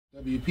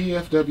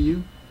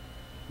WPFW,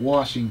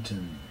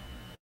 Washington.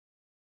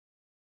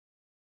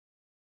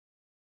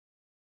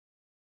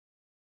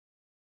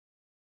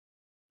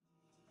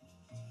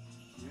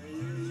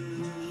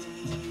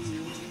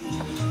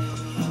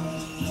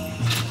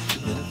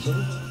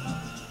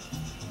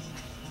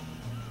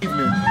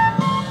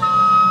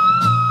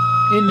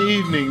 In the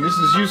evening, this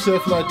is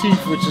Yusef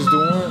Latif, which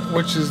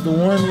is the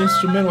one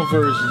instrumental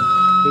version.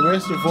 The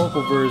rest are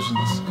vocal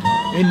versions.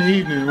 In the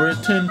evening, we're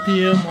at 10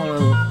 p.m. on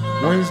a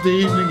Wednesday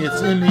evening. It's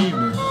in the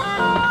evening.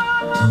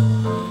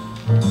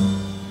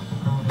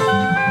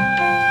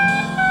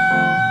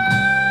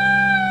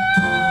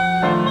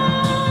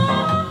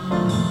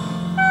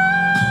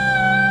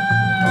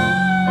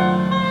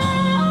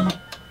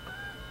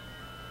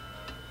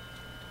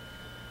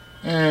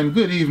 And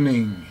good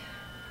evening.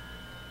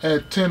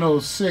 At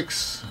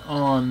 10:06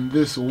 on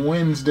this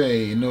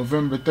Wednesday,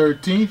 November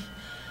 13th.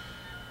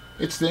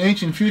 It's the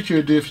Ancient Future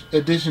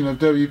edition of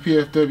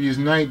WPFW's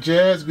Night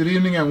Jazz. Good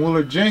evening, I'm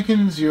Willard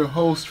Jenkins, your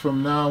host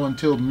from now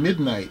until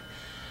midnight.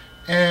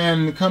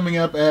 And coming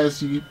up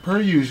as per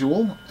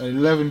usual, at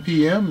 11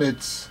 p.m.,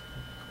 it's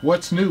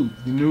What's New,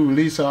 the new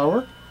release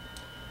hour.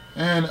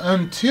 And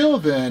until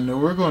then,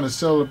 we're going to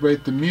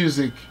celebrate the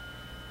music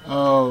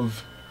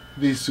of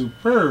the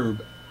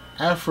superb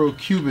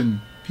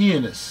Afro-Cuban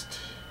pianist,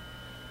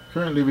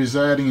 currently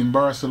residing in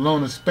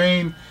Barcelona,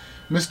 Spain,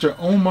 Mr.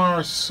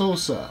 Omar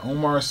Sosa.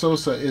 Omar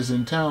Sosa is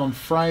in town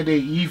Friday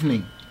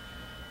evening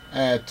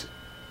at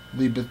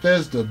the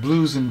Bethesda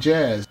Blues and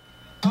Jazz.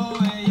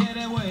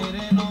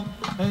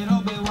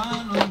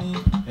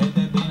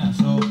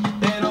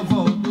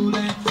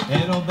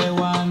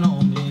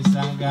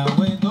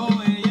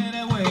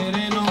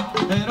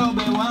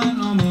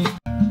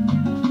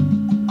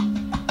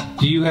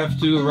 Do you have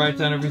to write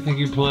down everything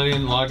you play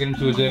and log it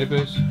into a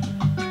database?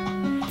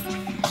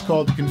 It's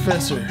called the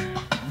Confessor.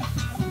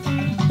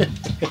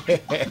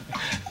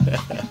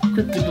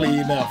 Cryptically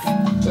enough.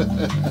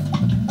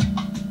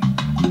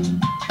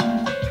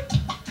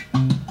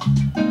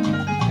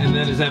 And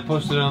then is that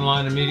posted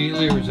online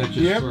immediately, or is that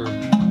just for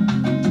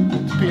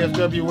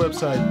PFW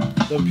website,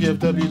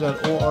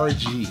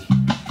 WPFW.org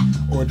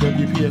or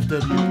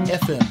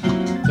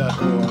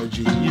WPFW-FM.org,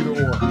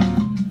 either or.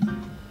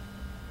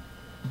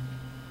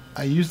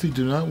 I usually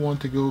do not want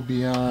to go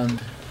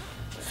beyond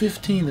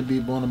 15 to be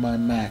one of my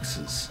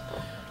maxes.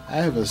 I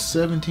have a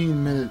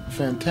 17-minute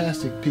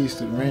fantastic piece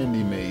that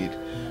Randy made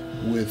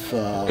with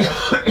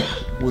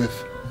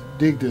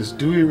dig this,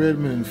 Dewey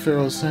Redman and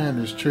Pharoah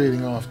Sanders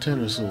trading off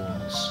tenor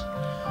solos.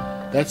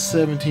 That's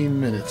 17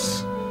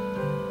 minutes.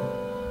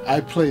 I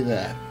play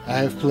that. I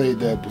have played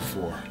that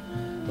before.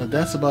 But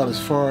that's about as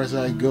far as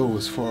I go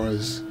as far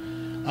as...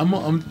 I'm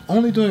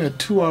only doing a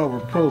 2-hour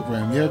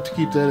program. You have to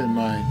keep that in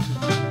mind.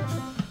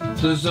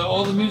 Does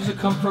all the music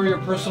come from your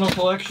personal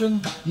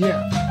collection?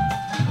 Yeah.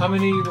 How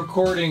many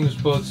recordings,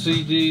 both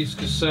CDs,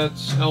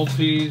 cassettes,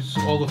 LPs,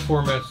 all the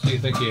formats do you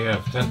think you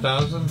have?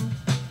 10,000?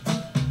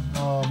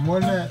 More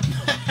than that.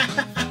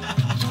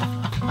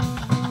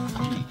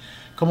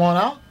 Come on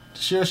out,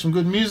 share some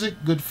good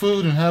music, good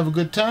food, and have a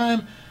good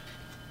time.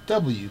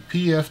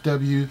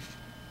 WPFW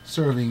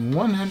serving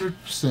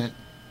 100%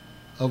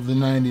 of the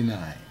 99.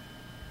 How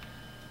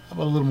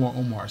about a little more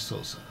Omar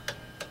Sosa?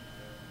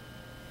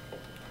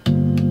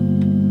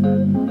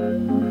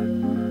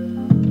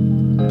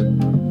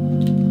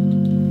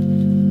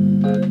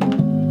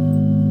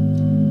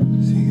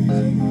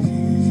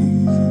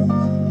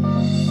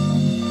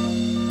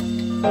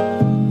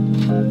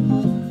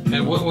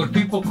 And when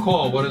people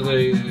call, what are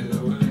they?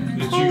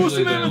 It's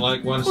usually they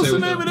like want to say. What's the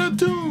name of that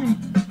tune?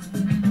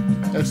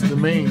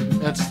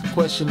 That's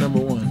question number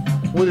one.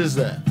 What is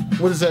that?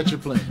 What is that you're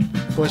playing?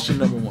 Question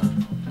number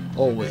one.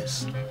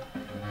 Always.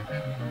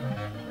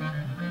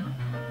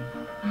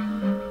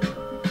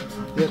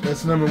 Yep,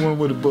 that's number one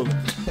with a bullet.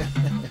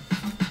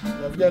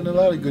 I've gotten a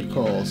lot of good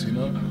calls, you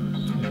know.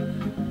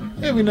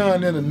 Every now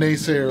and then a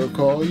naysayer will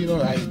call, you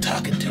know, are you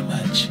talking too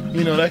much?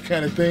 You know, that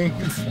kind of thing.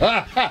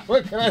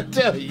 What can I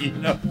tell you, you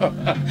know?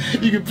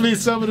 You can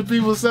please some of the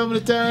people some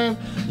of the time,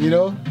 you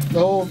know, the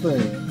whole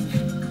thing.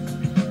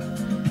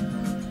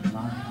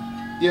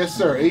 Yes,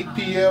 sir, 8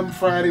 p.m.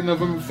 Friday,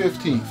 November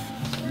 15th.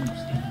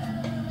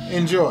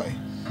 Enjoy.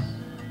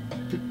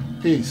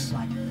 Peace.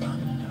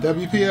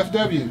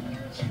 WPFW.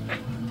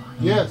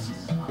 Yes.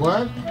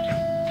 What?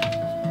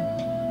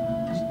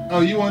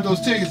 Oh, you want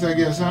those tickets, I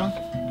guess, huh?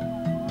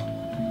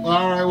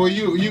 All right, well,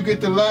 you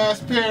get the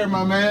last pair,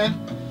 my man.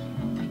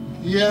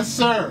 Yes,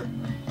 sir.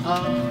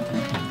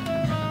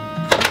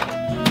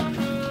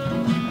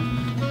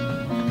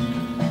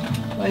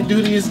 My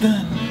duty is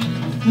done.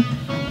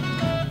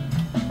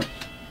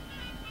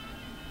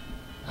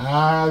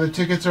 The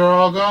tickets are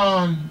all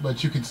gone,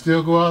 but you can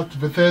still go out to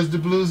Bethesda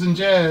Blues and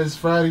Jazz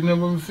Friday,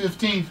 November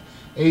 15th,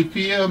 8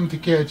 p.m. to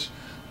catch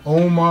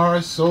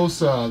Omar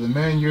Sosa, the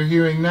man you're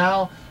hearing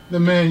now,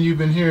 the man you've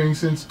been hearing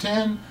since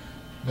 10,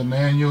 the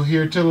man you'll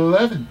hear till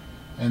 11,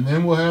 and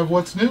then we'll have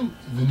What's New,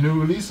 the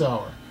new release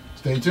hour.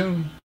 Stay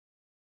tuned.